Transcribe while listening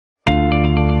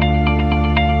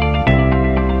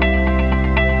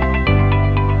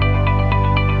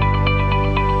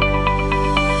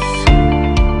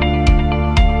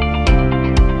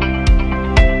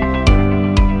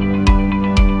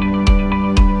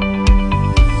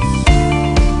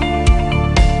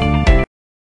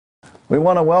We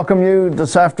want to welcome you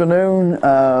this afternoon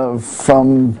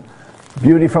from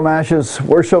Beauty from Ashes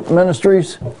Worship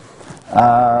Ministries.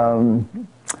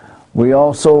 We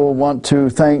also want to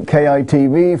thank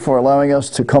KITV for allowing us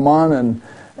to come on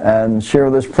and share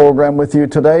this program with you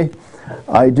today.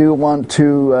 I do want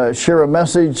to share a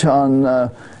message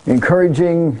on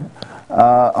encouraging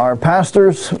our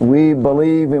pastors. We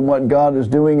believe in what God is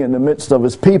doing in the midst of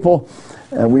His people,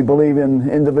 and we believe in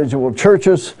individual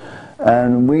churches,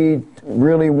 and we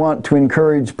really want to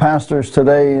encourage pastors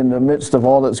today in the midst of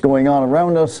all that's going on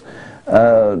around us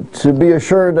to be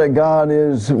assured that God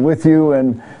is with you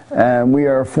and we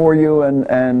are for you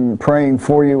and praying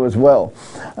for you as well.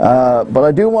 But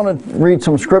I do want to read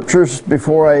some scriptures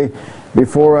before I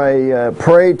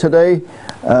pray today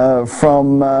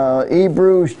from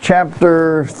Hebrews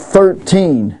chapter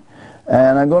 13.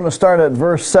 And I'm going to start at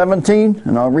verse 17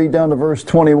 and I'll read down to verse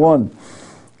 21.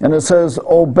 And it says,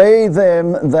 "Obey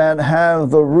them that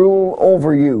have the rule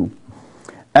over you,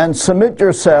 and submit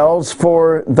yourselves,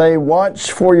 for they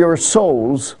watch for your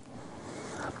souls,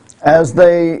 as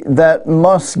they that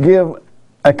must give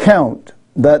account,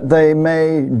 that they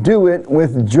may do it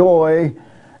with joy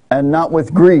and not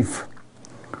with grief,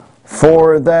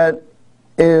 for that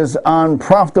is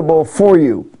unprofitable for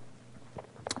you.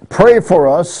 Pray for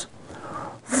us,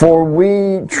 for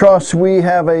we trust we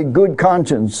have a good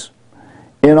conscience,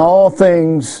 in all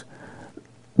things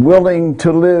willing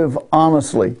to live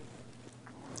honestly.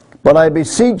 But I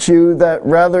beseech you that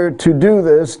rather to do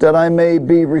this, that I may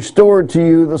be restored to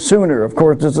you the sooner." Of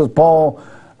course, this is Paul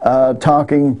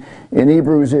talking in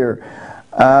Hebrews here.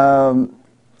 And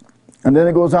then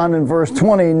it goes on in verse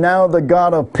 20, "Now the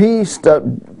God of peace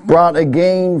that brought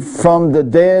again from the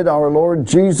dead our Lord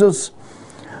Jesus,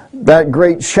 that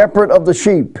great shepherd of the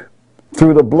sheep,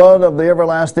 through the blood of the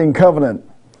everlasting covenant,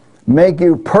 make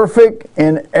you perfect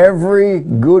in every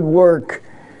good work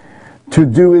to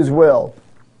do His will,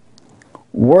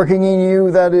 working in you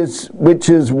which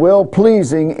is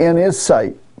well-pleasing in His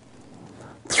sight,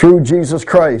 through Jesus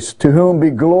Christ, to whom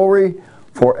be glory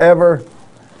forever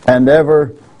and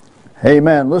ever.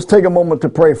 Amen." Let's take a moment to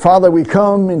pray. Father, we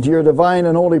come into your divine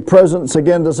and holy presence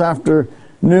again this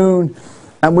afternoon,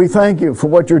 and we thank you for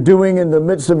what you're doing in the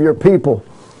midst of your people.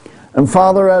 And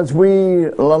Father, as we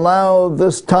allow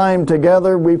this time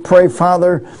together, we pray,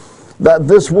 Father, that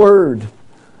this word,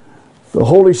 the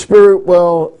Holy Spirit,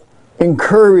 will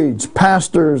encourage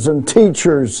pastors and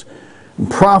teachers, and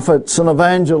prophets and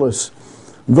evangelists,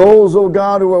 those, oh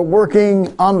God, who are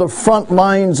working on the front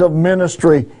lines of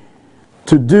ministry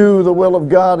to do the will of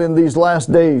God in these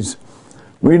last days.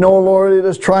 We know, Lord, it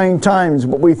is trying times,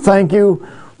 but we thank you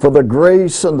for the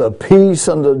grace and the peace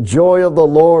and the joy of the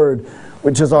Lord,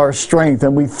 which is our strength.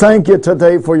 And we thank you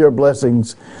today for your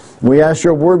blessings. We ask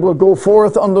your word will go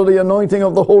forth under the anointing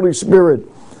of the Holy Spirit.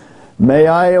 May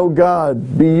I, O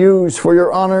God, be used for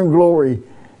your honor and glory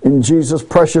in Jesus'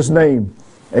 precious name.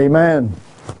 Amen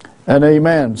and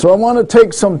amen. So I want to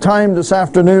take some time this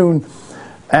afternoon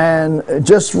and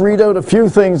just read out a few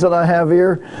things that I have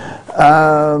here.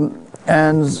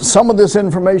 And some of this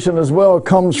information as well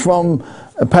comes from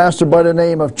a pastor by the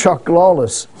name of Chuck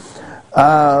Lawless.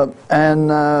 I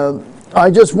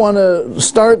just want to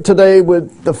start today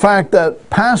with the fact that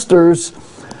pastors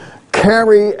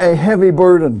carry a heavy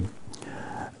burden.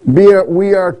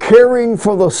 We are caring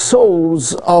for the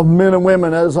souls of men and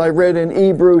women, as I read in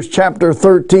Hebrews chapter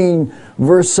 13,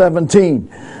 verse 17.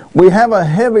 We have a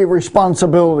heavy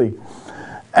responsibility.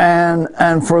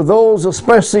 And for those,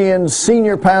 especially in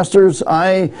senior pastors,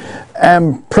 I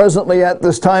am presently at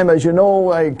this time, as you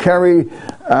know, I carry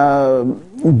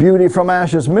Beauty from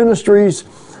Ashes Ministries,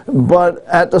 but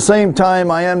at the same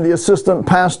time I am the assistant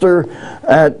pastor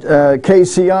at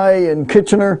KCI in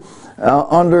Kitchener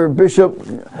under Bishop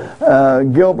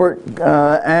Gilbert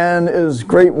and his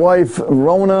great wife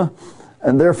Rona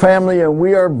and their family, and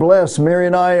we are blessed. Mary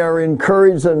and I are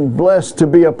encouraged and blessed to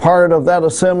be a part of that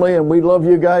assembly, and we love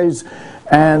you guys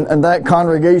and that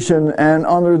congregation, and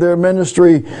under their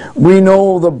ministry we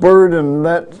know the burden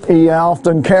that he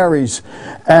often carries.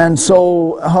 And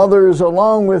so others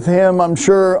along with him, I'm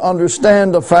sure,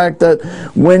 understand the fact that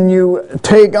when you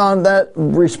take on that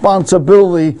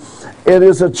responsibility, it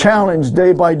is a challenge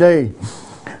day by day.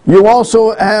 You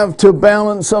also have to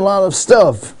balance a lot of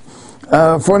stuff.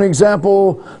 For an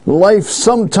example, life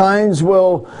sometimes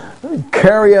will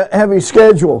carry a heavy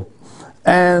schedule,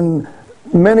 and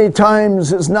many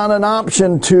times it's not an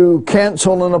option to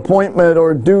cancel an appointment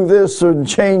or do this or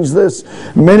change this.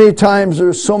 Many times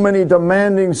there's so many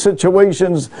demanding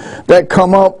situations that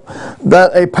come up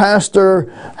that a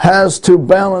pastor has to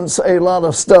balance a lot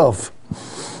of stuff.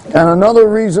 And another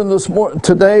reason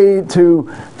today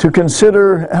to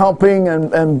consider helping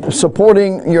and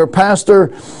supporting your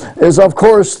pastor is, of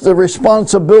course, the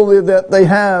responsibility that they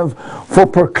have for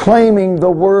proclaiming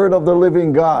the word of the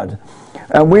living God.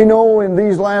 And we know in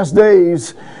these last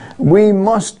days, we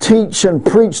must teach and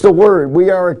preach the word. We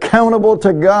are accountable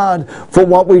to God for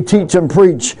what we teach and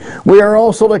preach. We are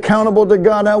also accountable to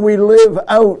God how we live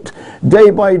out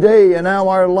day by day and how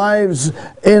our lives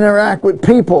interact with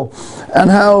people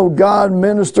and how God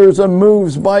ministers and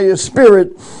moves by His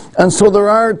Spirit. And so there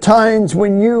are times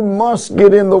when you must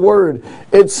get in the Word.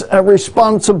 It's a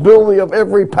responsibility of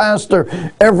every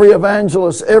pastor, every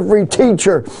evangelist, every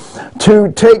teacher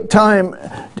to take time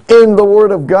in the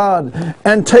Word of God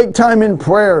and take time in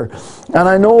prayer. And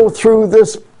I know through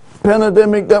this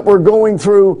pandemic that we're going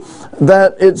through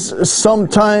that it's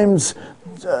sometimes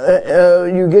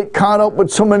you get caught up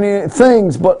with so many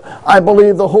things, but I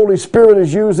believe the Holy Spirit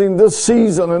is using this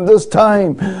season and this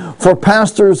time for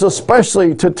pastors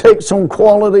especially to take some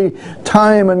quality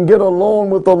time and get alone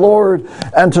with the Lord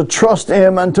and to trust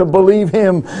Him and to believe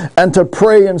Him and to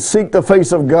pray and seek the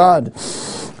face of God.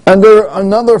 And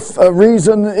another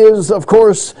reason is, of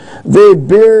course, they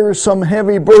bear some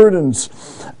heavy burdens.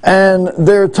 And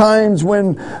there are times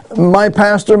when my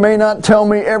pastor may not tell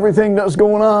me everything that's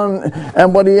going on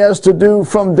and what he has to do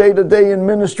from day to day in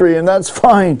ministry, and that's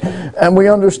fine, and we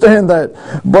understand that.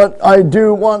 But I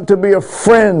do want to be a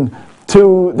friend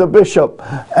to the bishop,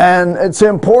 and it's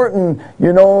important,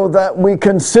 that we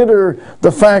consider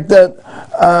the fact that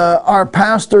our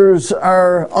pastors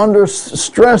are under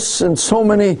stress in so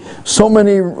many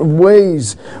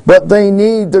ways, but they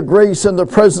need the grace and the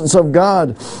presence of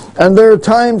God. And there are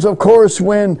times, of course,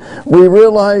 when we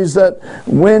realize that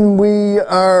when we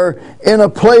are in a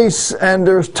place and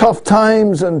there's tough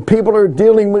times and people are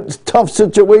dealing with tough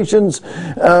situations,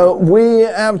 we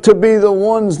have to be the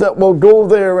ones that will go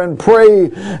there and pray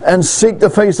and seek the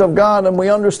face of God. And we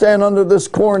understand under this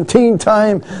quarantine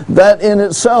time that in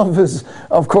itself is,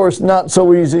 of course, not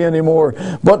so easy anymore.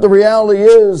 But the reality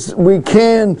is we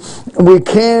can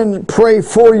pray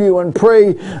for you and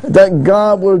pray that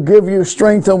God will give you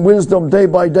strength and wisdom day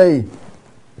by day.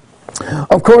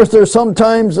 Of course, there's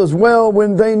sometimes as well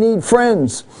when they need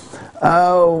friends.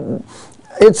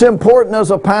 It's important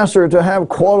as a pastor to have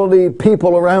quality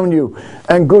people around you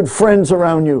and good friends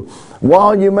around you.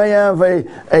 While you may have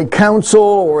a council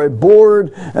or a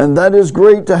board, and that is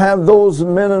great to have those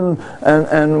men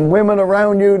and women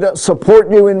around you that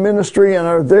support you in ministry and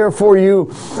are there for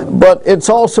you, but it's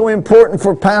also important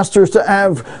for pastors to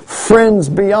have friends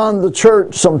beyond the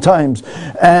church sometimes.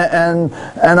 And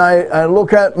I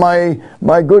look at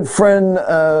my good friend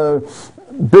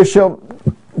Bishop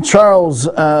Charles,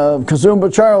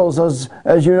 Kazumba Charles,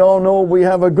 as you all know, we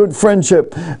have a good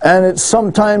friendship, and it's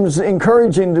sometimes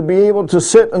encouraging to be able to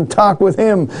sit and talk with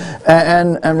him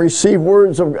and receive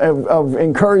words of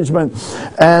encouragement,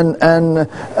 and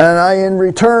I in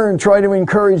return try to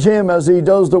encourage him as he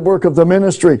does the work of the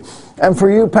ministry. And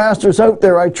for you pastors out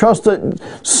there, I trust that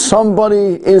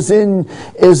somebody is in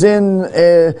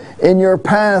your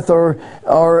path or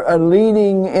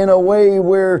leading in a way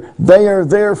where they are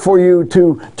there for you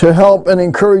to help and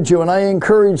encourage you. And I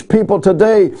encourage people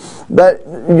today that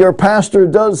your pastor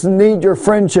does need your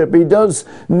friendship. He does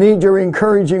need your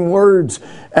encouraging words,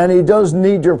 and he does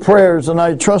need your prayers. And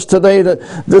I trust today that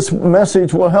this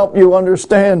message will help you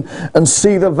understand and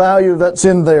see the value that's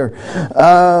in there.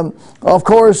 Of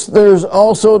course, there's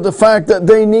also the fact that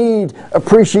they need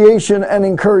appreciation and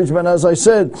encouragement, as I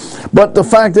said. But the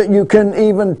fact that you can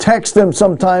even text them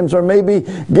sometimes or maybe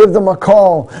give them a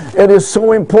call, it is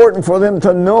so important for them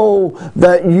to know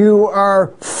that you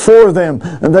are for them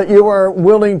and that you are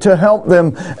willing to help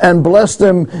them and bless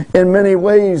them in many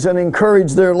ways and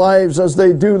encourage their lives as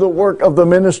they do the work of the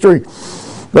ministry.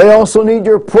 They also need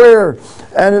your prayer.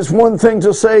 And it's one thing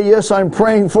to say, yes, I'm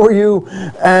praying for you,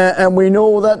 and we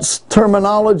know that's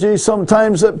terminology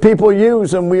sometimes that people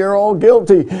use, and we are all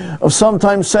guilty of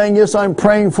sometimes saying, yes, I'm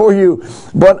praying for you.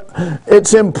 But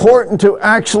it's important to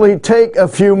actually take a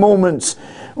few moments,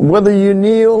 whether you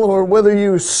kneel or whether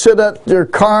you sit at your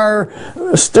car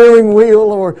steering wheel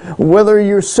or whether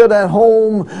you sit at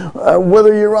home,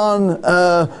 whether you're on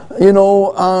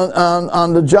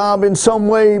the job in some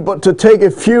way, but to take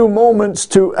a few moments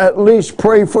to at least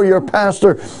pray for your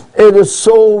pastor. It is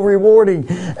so rewarding,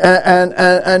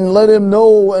 and let him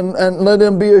know and let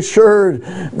him be assured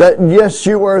that yes,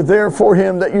 you are there for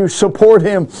him, that you support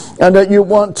him, and that you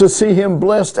want to see him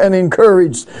blessed and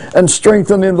encouraged and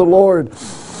strengthened in the Lord.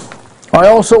 I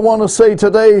also want to say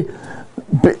today,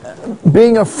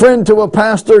 being a friend to a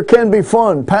pastor can be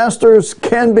fun. Pastors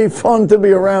can be fun to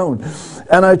be around.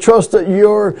 And I trust that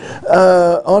your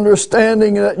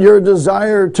understanding, that your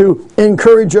desire to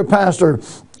encourage your pastor,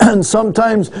 and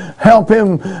sometimes help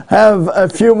him have a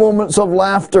few moments of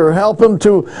laughter, help him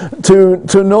to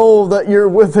know that you're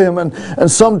with him,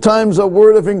 and sometimes a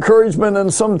word of encouragement,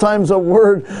 and sometimes a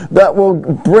word that will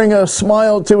bring a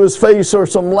smile to his face or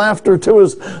some laughter to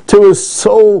his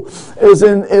soul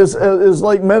is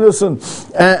like medicine.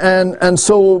 And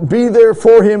so be there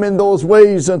for him in those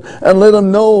ways, and let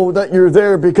him know that you're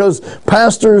there, because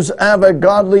pastors have a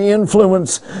godly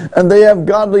influence and they have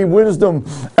godly wisdom,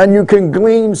 and you can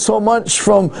glean so much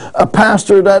from a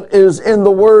pastor that is in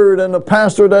the Word, and a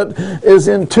pastor that is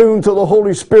in tune to the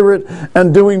Holy Spirit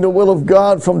and doing the will of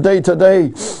God from day to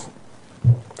day.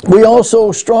 We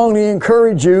also strongly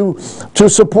encourage you to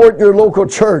support your local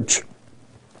church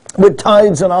with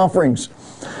tithes and offerings.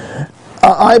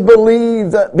 I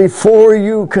believe that before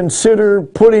you consider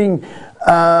putting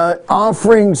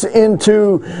offerings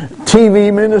into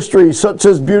TV ministries such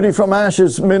as Beauty from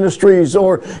Ashes Ministries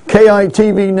or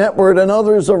KITV Network and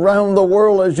others around the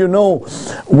world, as you know,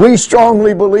 we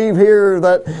strongly believe here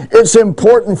that it's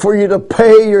important for you to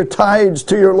pay your tithes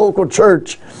to your local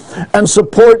church and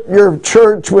support your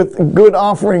church with good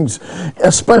offerings,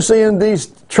 especially in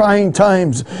these trying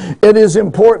times. It is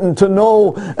important to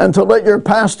know and to let your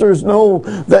pastors know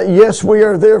that yes, we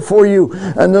are there for you.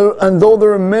 And though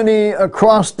there are many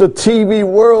across the TV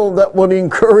world that would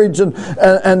encourage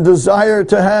and desire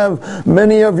to have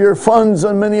many of your funds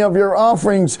and many of your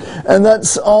offerings, and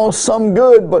that's all some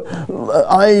good, but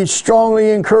I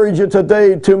strongly encourage you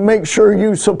today to make sure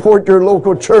you support your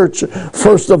local church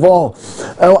first of all.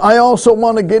 I also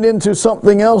want to get into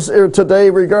something else here today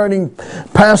regarding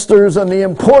pastors and the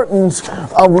importance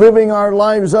of living our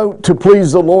lives out to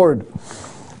please the Lord.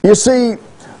 You see,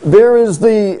 there is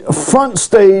the front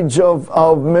stage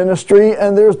of ministry,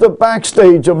 and there's the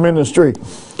backstage of ministry.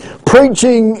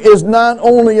 Preaching is not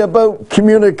only about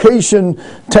communication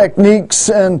techniques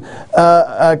and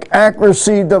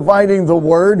accuracy dividing the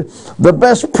word. The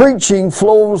best preaching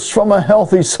flows from a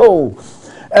healthy soul.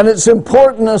 And it's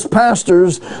important as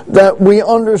pastors that we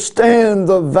understand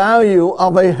the value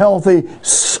of a healthy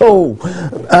soul.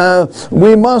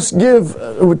 We must give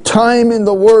time in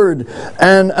the Word.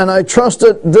 And I trust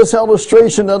that this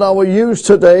illustration that I will use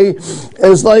today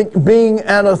is like being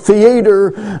at a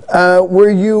theater where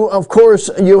you, of course,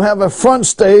 you have a front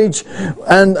stage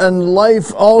and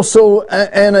life also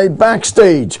and a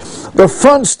backstage. The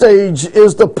front stage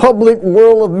is the public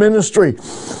world of ministry.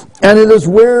 And it is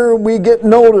where we get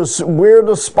noticed, where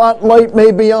the spotlight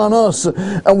may be on us,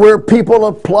 and where people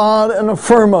applaud and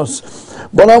affirm us.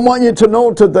 But I want you to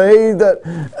know today that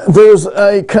there's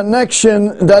a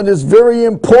connection that is very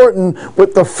important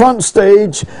with the front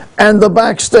stage and the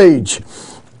backstage.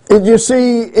 You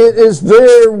see, it is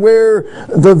there where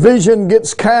the vision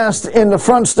gets cast in the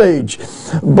front stage.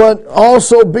 But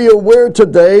also be aware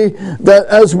today that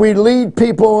as we lead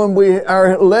people and we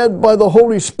are led by the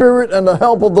Holy Spirit and the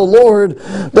help of the Lord,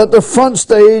 that the front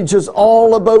stage is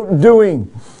all about doing.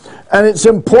 And it's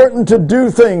important to do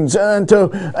things and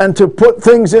to put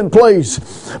things in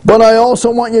place. But I also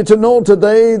want you to know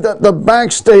today that the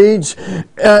backstage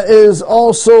is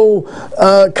also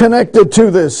connected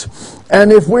to this.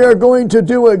 And if we are going to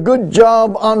do a good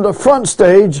job on the front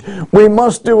stage, we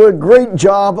must do a great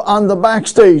job on the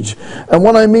backstage. And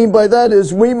what I mean by that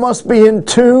is we must be in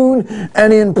tune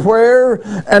and in prayer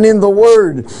and in the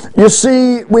Word. You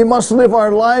see, we must live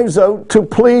our lives out to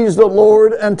please the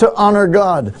Lord and to honor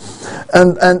God.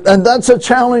 And that's a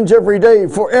challenge every day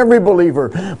for every believer,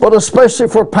 but especially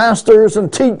for pastors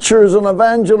and teachers and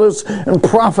evangelists and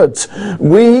prophets.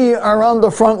 We are on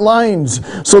the front lines.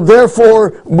 So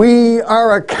therefore, we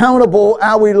are accountable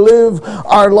how we live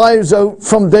our lives out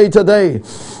from day to day.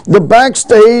 The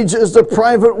backstage is the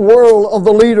private world of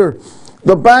the leader.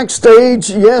 The backstage,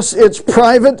 yes, it's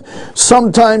private,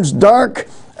 sometimes dark,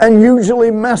 and usually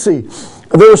messy.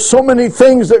 There's so many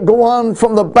things that go on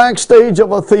from the backstage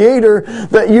of a theater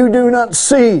that you do not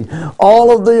see.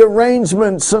 All of the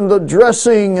arrangements and the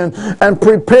dressing and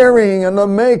preparing and the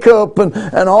makeup and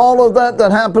all of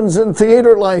that happens in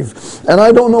theater life. And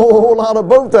I don't know a whole lot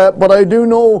about that, but I do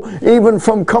know even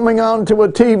from coming on to a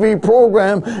TV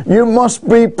program, you must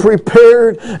be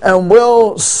prepared and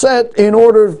well set in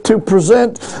order to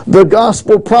present the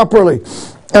gospel properly.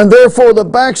 And therefore the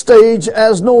backstage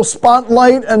has no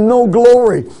spotlight and no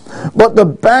glory. But the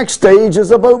backstage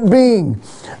is about being.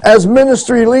 As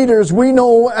ministry leaders, we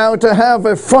know how to have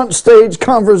a front stage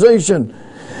conversation.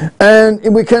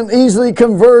 And we can easily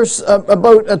converse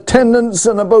about attendance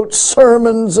and about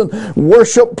sermons and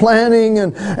worship planning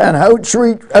and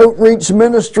outreach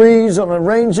ministries and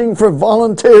arranging for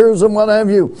volunteers and what have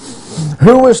you.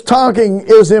 Who is talking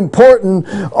is important,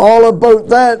 all about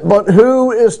that, but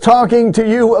who is talking to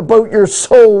you about your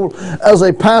soul as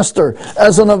a pastor,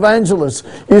 as an evangelist?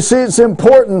 You see, it's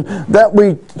important that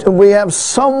we have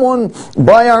someone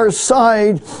by our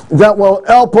side that will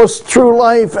help us through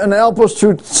life and help us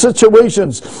through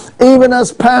situations. Even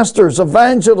as pastors,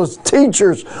 evangelists,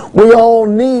 teachers, we all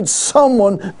need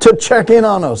someone to check in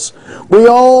on us. We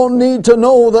all need to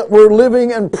know that we're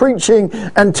living and preaching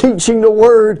and teaching the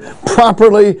Word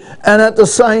properly, and at the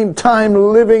same time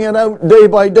living it out day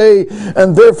by day,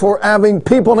 and therefore having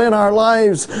people in our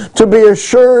lives to be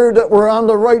assured that we're on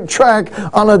the right track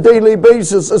on a daily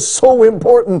basis is so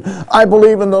important, I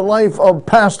believe, in the life of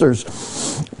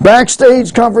pastors.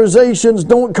 Backstage conversations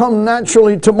don't come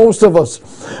naturally to most of us.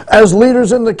 As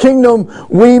leaders in the kingdom,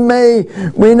 we may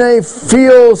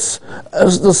feel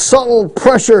the subtle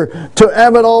pressure to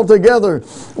have it all together.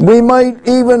 We might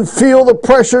even feel the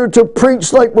pressure to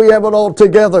preach like we have it all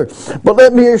together. But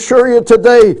let me assure you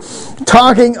today,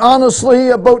 talking honestly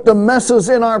about the messes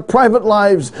in our private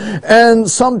lives and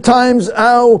sometimes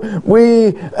how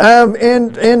we have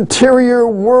interior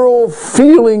world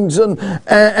feelings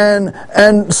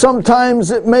and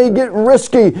sometimes it may get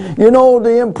risky. You know,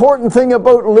 the important thing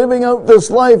about living out this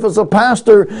life as a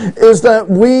pastor is that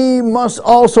we must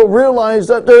also realize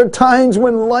that there are times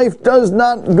when life does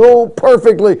not go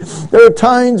perfectly. There are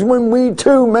times when we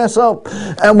too mess up,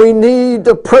 and we need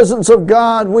the presence of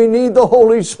God. We need the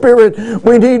Holy Spirit.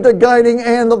 We need the guiding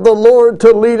hand of the Lord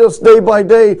to lead us day by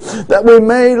day, that we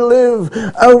may live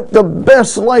out the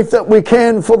best life that we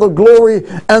can for the glory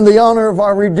and the honor of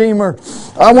our Redeemer.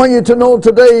 I want you to know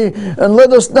today, and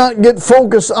let us not get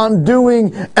focused on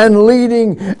doing and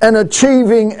leading and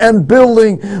achieving and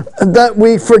building, that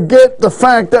we forget the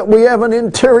fact that we have an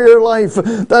interior life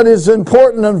that is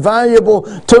important and valuable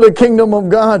to the kingdom of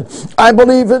God. I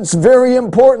believe it's very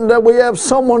important that we have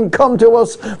someone come to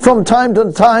us from time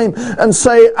to time and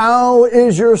say, how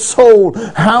is your soul?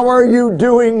 How are you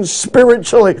doing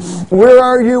spiritually? Where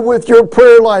are you with your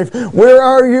prayer life? Where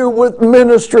are you with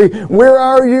ministry? Where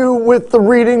are you with the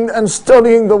reading and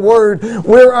studying the Word?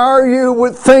 Where are you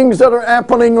with things that are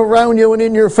happening around you and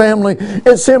in your family?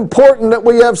 It's important that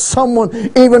we have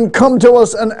someone even come to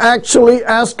us and actually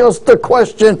ask us the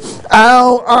question,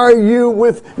 how are you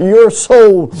with your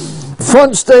soul?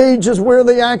 Front stage is where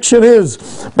the action is,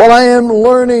 but I am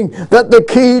learning that the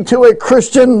key to a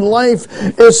Christian life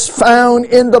is found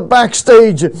in the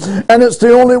backstage, and it's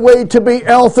the only way to be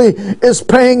healthy is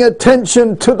paying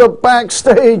attention to the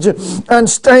backstage and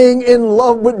staying in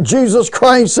love with Jesus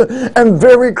Christ and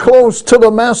very close to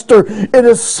the Master. It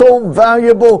is so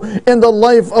valuable in the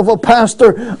life of a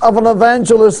pastor, of an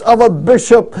evangelist, of a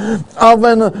bishop, of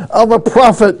a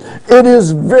prophet. It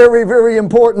is very, very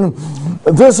important.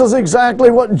 This is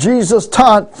exactly what Jesus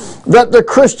taught, that the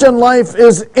Christian life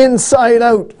is inside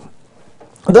out,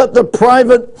 that the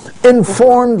private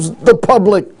informs the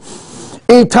public.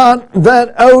 He taught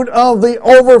that out of the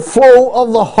overflow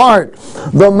of the heart,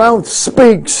 the mouth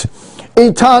speaks.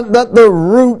 He taught that the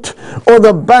root or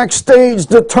the backstage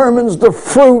determines the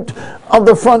fruit of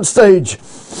the front stage.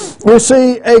 You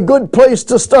see, a good place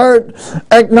to start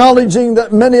acknowledging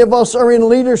that many of us are in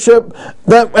leadership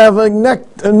that have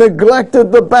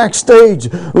neglected the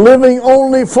backstage. Living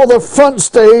only for the front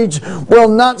stage will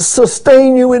not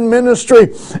sustain you in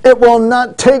ministry. It will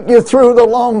not take you through the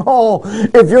long haul.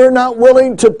 If you're not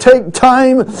willing to take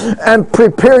time and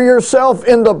prepare yourself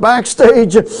in the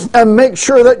backstage and make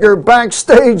sure that your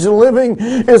backstage living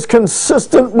is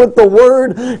consistent with the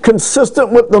Word,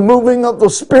 consistent with the moving of the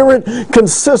Spirit,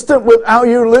 consistent with how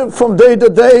you live from day to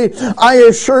day, I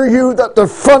assure you that the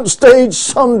front stage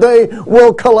someday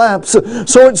will collapse.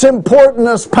 So it's important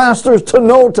as pastors to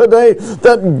know today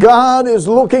that God is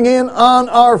looking in on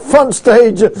our front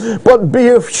stage, but be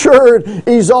assured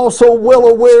He's also well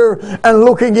aware and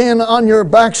looking in on your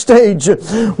backstage.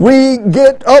 We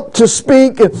get up to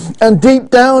speak, and deep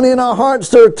down in our hearts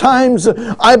there are times,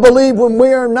 I believe, when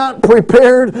we are not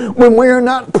prepared, when we are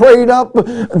not prayed up.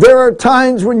 There are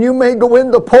times when you may go into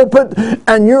behind the pulpit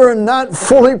and you're not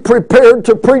fully prepared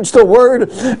to preach the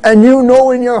word, and you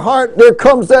know in your heart there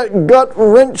comes that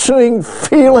gut-wrenching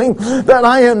feeling that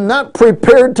I am not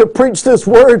prepared to preach this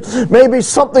word. Maybe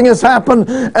something has happened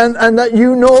and that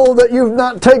you know that you've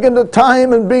not taken the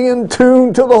time and being in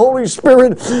tune to the Holy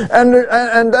Spirit,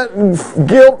 and that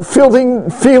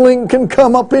guilt-feeling can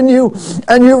come up in you,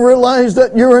 and you realize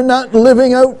that you're not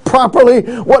living out properly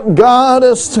what God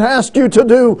has asked you to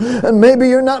do, and maybe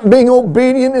you're not being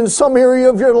obedient in some area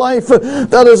of your life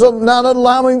that is not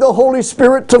allowing the Holy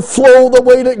Spirit to flow the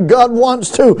way that God wants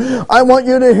to. I want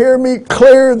you to hear me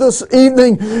clear this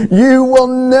evening. You will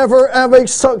never have a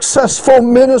successful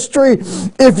ministry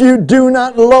if you do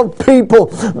not love people.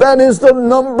 That is the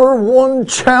number one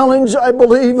challenge, I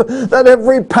believe, that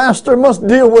every pastor must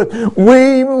deal with.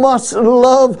 We must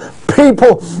love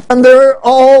people, and there are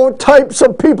all types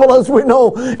of people, as we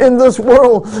know, in this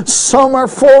world. Some are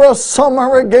for us, some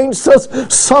are against us,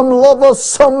 some love us,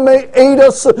 some may hate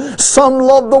us, some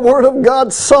love the Word of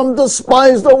God, some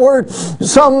despise the Word,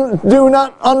 some do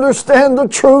not understand the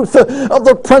truth of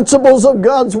the principles of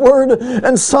God's Word,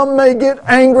 and some may get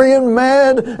angry and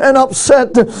mad and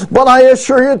upset. But I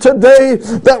assure you today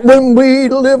that when we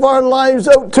live our lives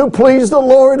out to please the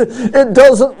Lord, it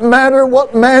doesn't matter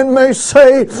what man may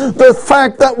say. The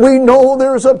fact that we know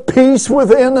there's a peace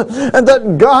within, and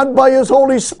that God by His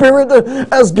Holy Spirit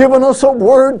has given us a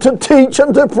word to teach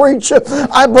and to preach,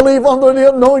 I believe under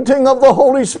the anointing of the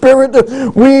Holy Spirit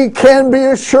we can be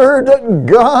assured that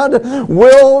God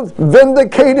will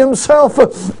vindicate Himself,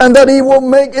 and that He will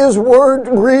make His word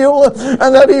real,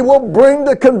 and that He will bring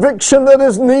the conviction that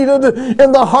is needed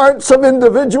in the hearts of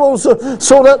individuals,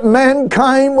 so that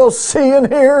mankind will see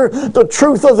and hear the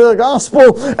truth of the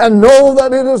gospel and know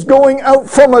that it is going out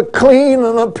from a clean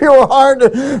and a pure heart.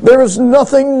 There is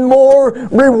nothing more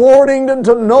rewarding than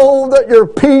to know that your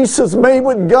peace is made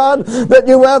with God, that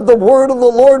you have the word of the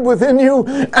Lord within you,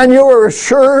 and you are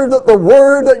assured that the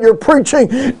word that you're preaching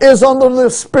is under the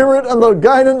Spirit and the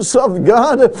guidance of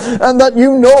God, and that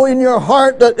you know in your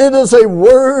heart that it is a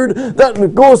word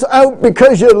that goes out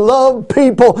because you love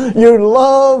people. You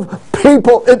love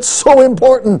people. It's so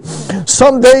important.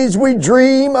 Some days we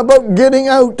dream about getting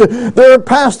out. There are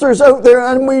pastors out there,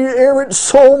 and we hear it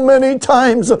so many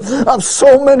times, of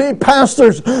so many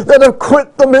pastors that have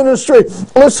quit the ministry.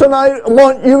 Listen, I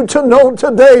want you to know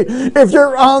today, if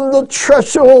you're on the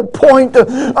threshold point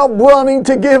of wanting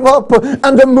to give up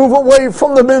and to move away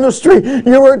from the ministry,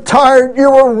 you are tired, you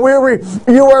are weary,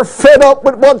 you are fed up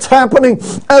with what's happening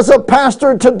as a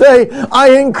pastor today,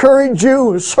 I encourage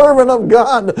you, servant of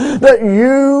God, that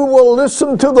you will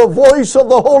listen to the voice of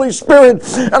the Holy Spirit.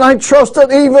 And I trust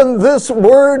that even this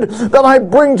word that I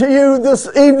bring to you this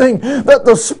evening, that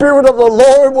the Spirit of the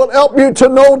Lord will help you to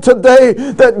know today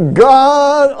that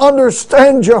God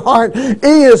understands your heart.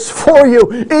 He is for you.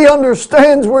 He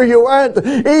understands where you're at.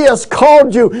 He has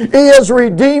called you. He has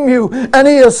redeemed you. And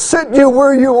He has set you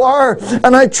where you are.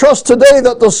 And I trust today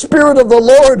that the Spirit of the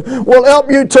Lord will help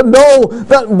you to know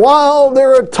that while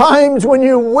there are times when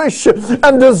you wish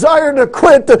and desire to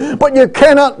quit, but you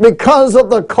cannot because of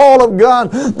the call of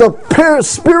God, the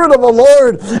Spirit of the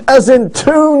Lord has in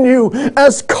tune you,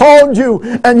 has called you,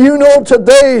 and you know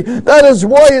today that is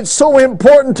why it's so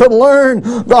important to learn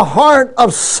the heart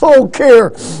of soul care.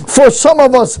 For some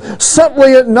of us,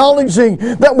 simply acknowledging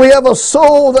that we have a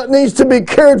soul that needs to be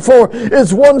cared for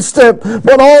is one step,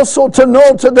 but also to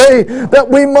know today that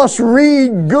we must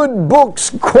read good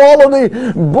books, quality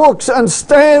books, and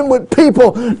stand with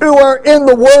people who are in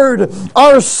the Word.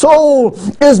 Our soul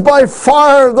is by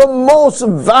far the most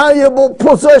valuable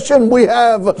possession we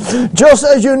have. Just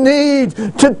as you need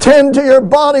to tend to your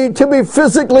body to be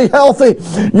physically healthy,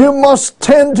 you must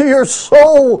tend to your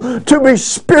soul to be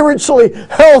spiritually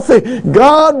healthy.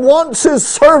 God wants His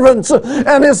servants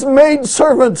and His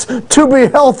maidservants to be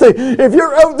healthy. If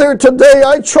you're out there today,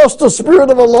 I trust the Spirit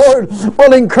of the Lord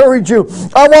will encourage you.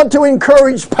 I want to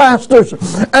encourage pastors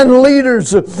and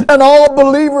leaders and all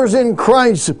believers in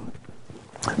Christ.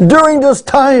 During this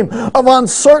time of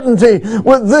uncertainty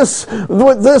with this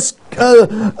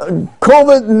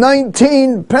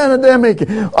COVID-19 pandemic,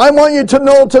 I want you to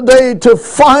know today to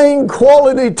find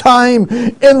quality time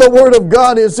in the Word of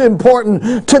God is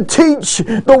important. To teach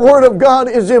the Word of God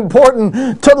is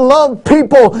important. To love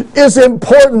people is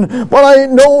important. But I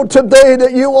know today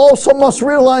that you also must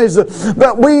realize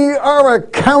that we are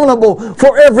accountable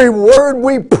for every word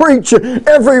we preach,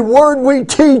 every word we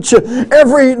teach,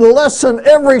 every lesson,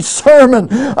 every sermon.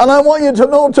 And I want you to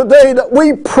know today that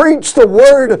we preach the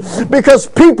Word because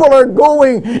people are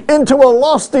going into a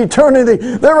lost eternity.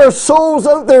 There are souls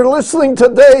out there listening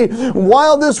today.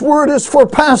 While this word is for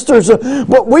pastors,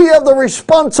 but we have the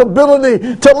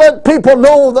responsibility to let people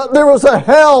know that there is a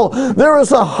hell, there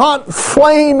is a hot,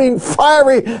 flaming,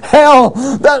 fiery hell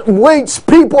that waits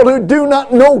people who do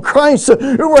not know Christ,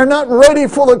 who are not ready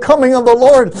for the coming of the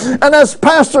Lord. And as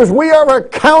pastors, we are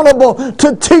accountable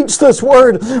to teach this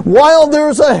word. While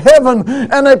there's a heaven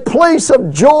and a place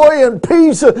of joy and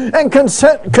peace and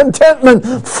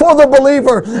contentment for the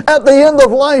believer at the end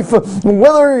of life,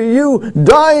 whether you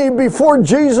die before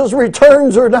Jesus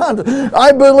returns or not,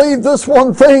 I believe this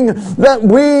one thing, that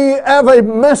we have a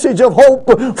message of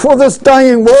hope for this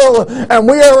dying world, and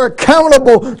we are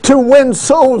accountable to win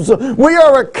souls. We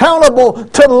are accountable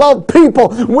to love people.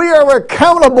 We are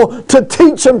accountable to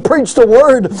teach and preach the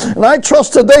word. And I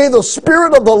trust today the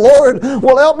Spirit of the Lord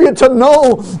will help you to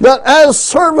know that as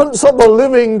servants of the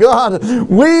living God,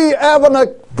 we have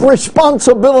an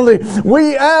responsibility.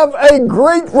 We have a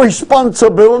great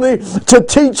responsibility to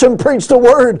teach and preach the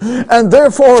word, and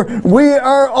therefore we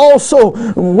are also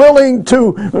willing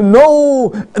to know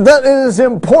that it is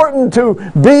important to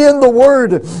be in the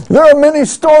word. There are many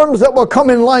storms that will come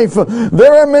in life.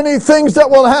 There are many things that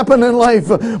will happen in life,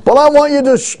 but I want you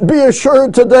to be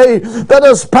assured today that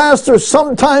as pastors,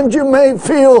 sometimes you may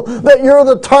feel that you're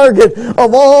the target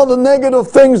of all the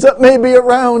negative things that may be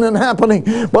around and happening,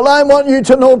 but I want you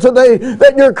to know today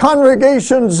that your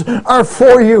congregations are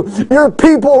for you. Your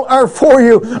people are for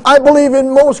you. I believe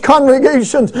in most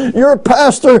congregations, your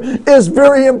pastor is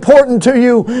very important to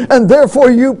you, and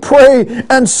therefore you pray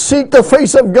and seek the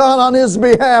face of God on his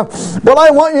behalf. But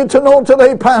I want you to know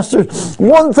today, pastors,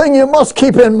 one thing you must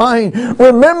keep in mind.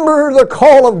 Remember the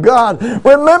call of God.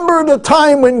 Remember the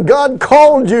time when God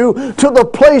called you to the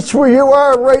place where you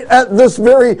are right at this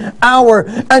very hour,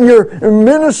 and you're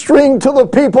ministering to the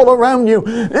people around you.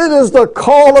 It is the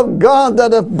call of God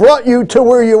that has brought you to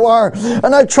where you are.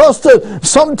 And I trust that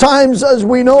sometimes, as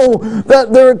we know,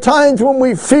 that there are times when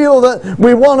we feel that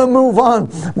we want to move on.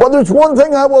 But there's one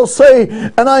thing I will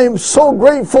say, and I am so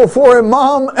grateful for a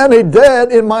mom and a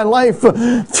dad in my life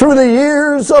through the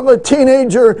years of a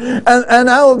teenager, and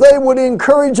how they would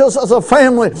encourage us as a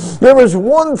family. There was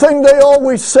one thing they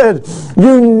always said: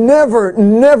 you never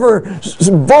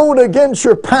vote against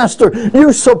your pastor.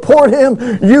 You support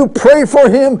him, you pray for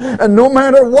him, and no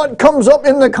matter what comes up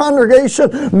in the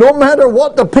congregation, no matter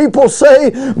what the people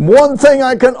say, one thing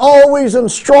I can always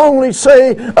and strongly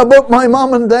say about my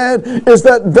mom and dad is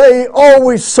that they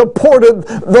always supported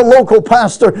the local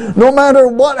pastor. No matter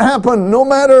what happened, no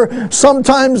matter,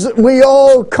 sometimes we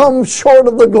all come short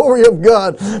of the glory of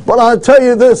God. But I'll tell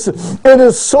you this, it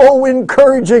is so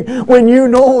encouraging when you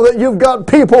know that you've got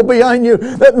people behind you,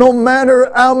 that no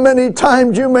matter how many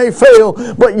times you may fail,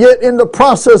 but yet in the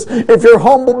process, if you're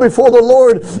humble before the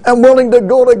Lord and willing to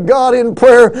go to God in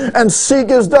prayer and seek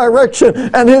his direction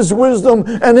and his wisdom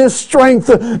and his strength,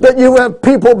 that you have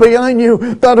people behind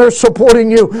you that are supporting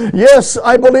you. Yes,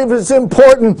 I believe it's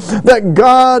important that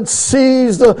God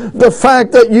sees the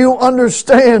fact that you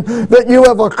understand that you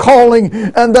have a calling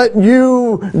and that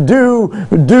you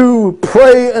do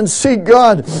pray and seek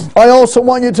God. I also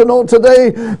want you to know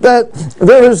today that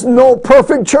there is no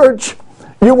perfect church.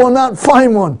 You will not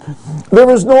find one. There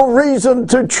is no reason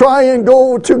to try and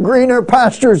go to greener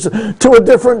pastures, to a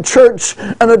different church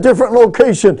and a different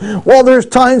location. While there's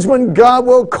times when God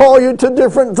will call you to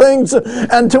different things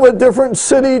and to a different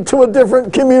city, to a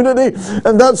different community,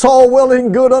 and that's all well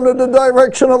and good under the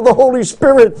direction of the Holy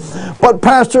Spirit. But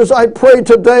pastors, I pray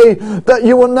today that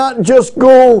you will not just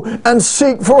go and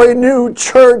seek for a new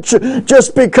church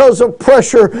just because of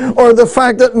pressure or the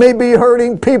fact that maybe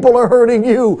hurting people are hurting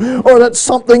you, or that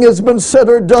something has been said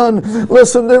or done.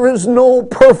 Listen, there is no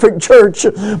perfect church,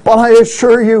 but I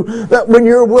assure you that when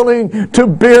you're willing to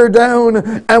bear down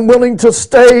and willing to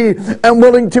stay and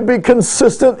willing to be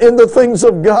consistent in the things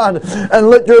of God and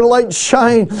let your light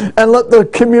shine and let the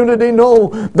community know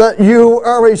that you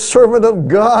are a servant of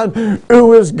God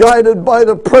who is guided by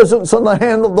the presence and the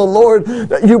hand of the Lord,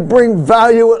 that you bring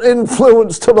value and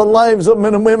influence to the lives of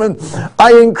men and women.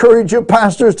 I encourage you,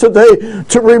 pastors, today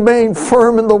to remain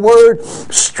firm in the Word,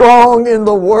 strong in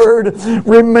the Word,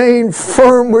 remain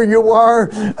firm where you are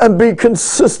and be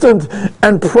consistent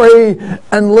and pray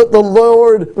and let the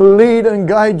Lord lead and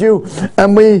guide you.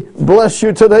 And we bless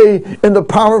you today in the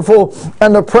powerful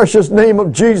and the precious name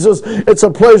of Jesus. It's a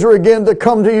pleasure again to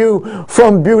come to you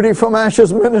from Beauty from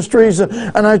Ashes Ministries,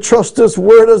 and I trust this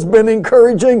word has been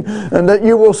encouraging and that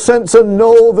you will sense and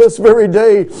know this very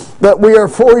day that we are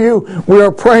for you, we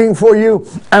are praying for you,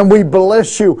 and we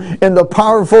bless you in the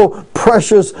powerful,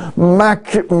 precious,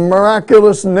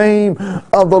 miraculous name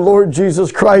of the Lord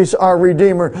Jesus Christ, our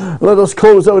Redeemer. Let us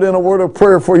close out in a word of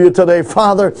prayer for you today.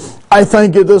 Father, I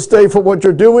thank you this day for what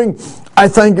you're doing. I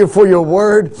thank you for your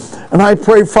word. And I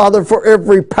pray, Father, for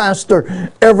every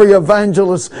pastor, every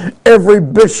evangelist, every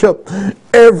bishop,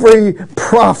 every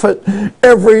prophet,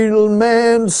 every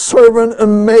man, servant,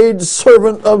 and maid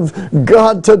servant of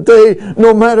God today,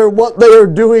 no matter what they are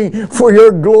doing for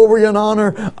your glory and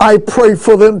honor. I pray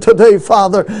for them today,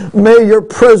 Father. May your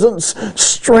presence,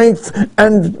 strength,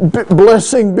 and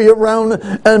blessing be around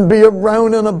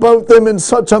and about them in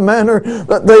such a manner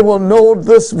that they will know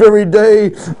this very day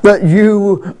that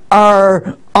you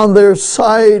are on their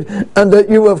side and that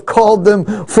you have called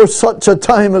them for such a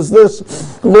time as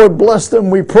this. Lord, bless them,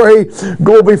 we pray.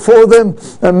 Go before them,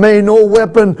 and may no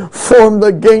weapon formed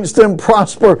against them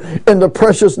prosper. In the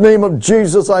precious name of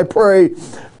Jesus I pray.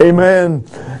 Amen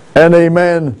and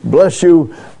amen. Bless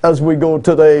you as we go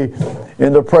today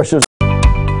in the precious